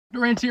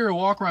Our interior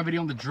walk around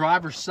video on the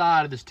driver's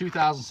side of this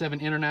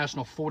 2007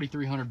 International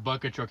 4300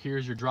 bucket truck.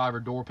 Here's your driver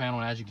door panel,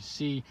 and as you can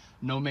see,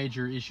 no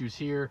major issues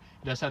here.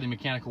 It does have the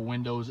mechanical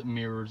windows,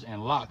 mirrors,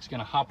 and locks.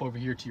 Gonna hop over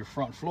here to your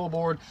front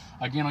floorboard.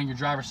 Again, on your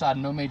driver's side,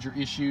 no major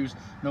issues,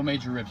 no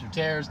major rips or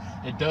tears.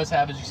 It does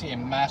have, as you see, a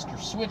master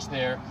switch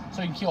there,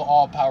 so you can kill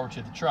all power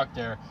to the truck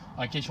there,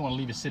 in case you want to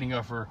leave it sitting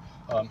up for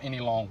any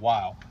long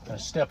while. Gonna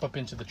step up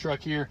into the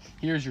truck here.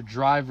 Here's your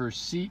driver's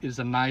seat. It is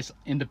a nice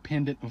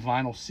independent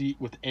vinyl seat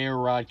with air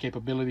ride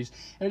capabilities,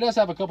 and it does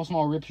have a couple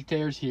small rips or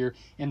tears here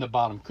in the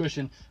bottom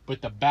cushion, but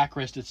the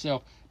backrest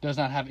itself does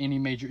not have any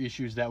major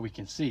issues that we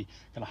can see.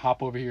 Gonna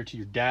hop over here to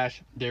your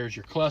dash. There's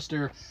your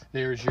cluster.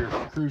 There's your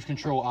cruise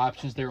control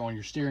options there on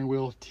your steering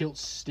wheel, tilt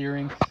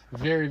steering.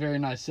 Very, very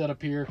nice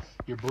setup here.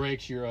 Your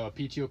brakes, your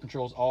PTO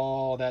controls,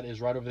 all that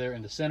is right over there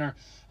in the center.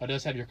 It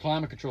does have your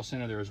climate control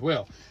center there as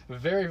well. A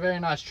very, very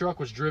nice truck.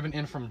 Was driven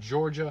in from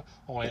Georgia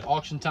on an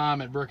auction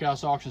time at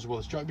Brickhouse Auctions. Will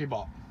this truck be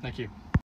bought? Thank you.